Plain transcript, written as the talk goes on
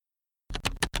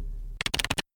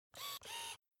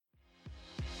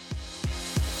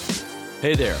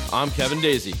Hey there, I'm Kevin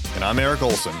Daisy. And I'm Eric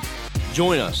Olson.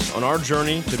 Join us on our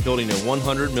journey to building a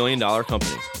 $100 million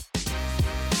company.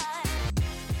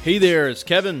 Hey there, it's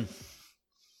Kevin.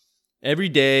 Every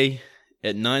day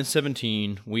at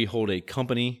 9:17, we hold a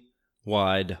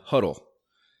company-wide huddle.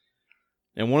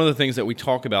 And one of the things that we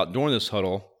talk about during this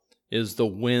huddle is the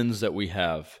wins that we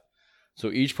have. So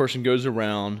each person goes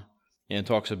around and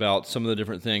talks about some of the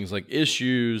different things like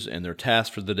issues and their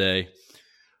tasks for the day.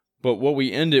 But what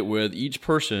we end it with, each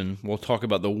person will talk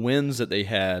about the wins that they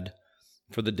had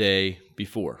for the day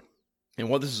before. And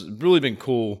what this has really been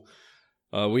cool,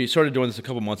 we started doing this a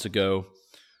couple months ago,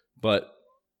 but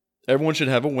everyone should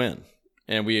have a win.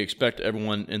 And we expect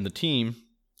everyone in the team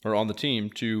or on the team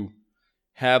to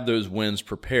have those wins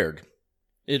prepared.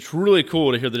 It's really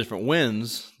cool to hear the different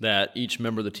wins that each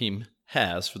member of the team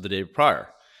has for the day prior.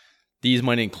 These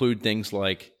might include things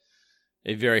like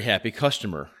a very happy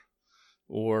customer,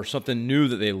 or something new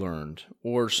that they learned,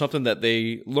 or something that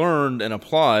they learned and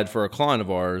applied for a client of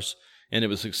ours and it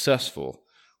was successful.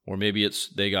 Or maybe it's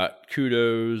they got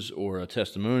kudos or a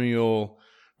testimonial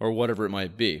or whatever it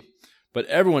might be. But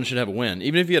everyone should have a win,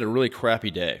 even if you had a really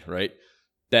crappy day, right?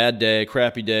 Bad day,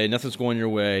 crappy day, nothing's going your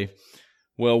way.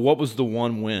 Well, what was the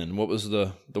one win? What was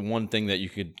the one thing that you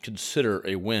could consider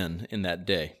a win in that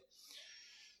day?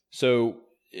 So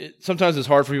sometimes it's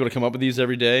hard for people to come up with these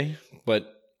every day,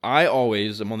 but I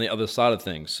always am on the other side of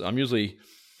things. I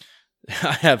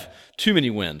have too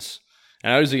many wins,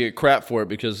 and I usually get crap for it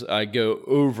because I go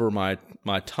over my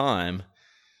time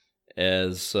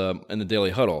as in the daily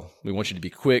huddle. We want you to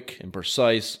be quick and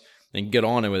precise and get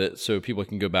on with it so people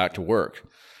can go back to work.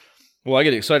 Well, I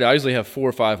get excited. I usually have 4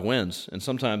 or 5 wins, and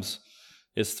sometimes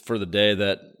it's for the day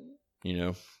that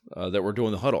that we're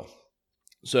doing the huddle.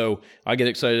 So I get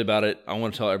excited about it. I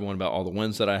want to tell everyone about all the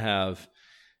wins that I have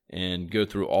and go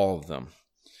through all of them.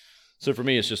 So for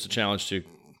me, it's just a challenge to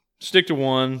stick to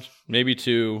 1, maybe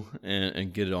 2,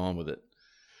 and get it on with it.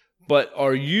 But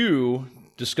are you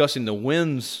discussing the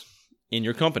wins in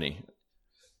your company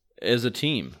as a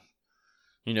team?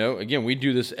 Again, we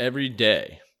do this every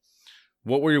day.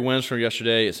 What were your wins from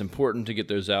yesterday? It's important to get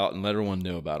those out and let everyone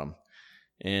know about them.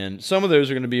 And some of those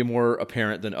are going to be more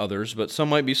apparent than others, but some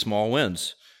might be small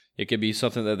wins. It could be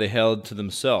something that they held to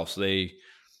themselves.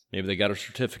 Maybe they got a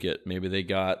certificate. Maybe they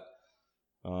got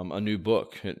a new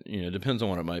book. It depends on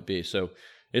what it might be. So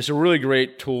it's a really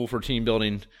great tool for team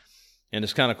building, and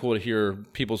it's kind of cool to hear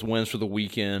people's wins for the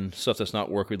weekend, stuff that's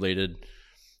not work-related.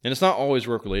 And it's not always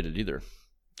work-related either.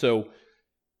 So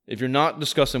if you're not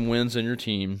discussing wins in your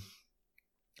team,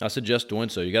 I suggest doing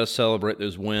so. You got to celebrate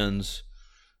those wins,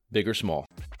 big or small.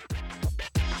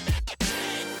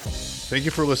 Thank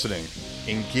you for listening.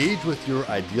 Engage with your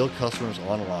ideal customers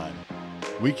online.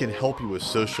 We can help you with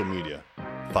social media.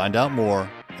 Find out more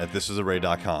at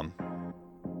thisisarray.com.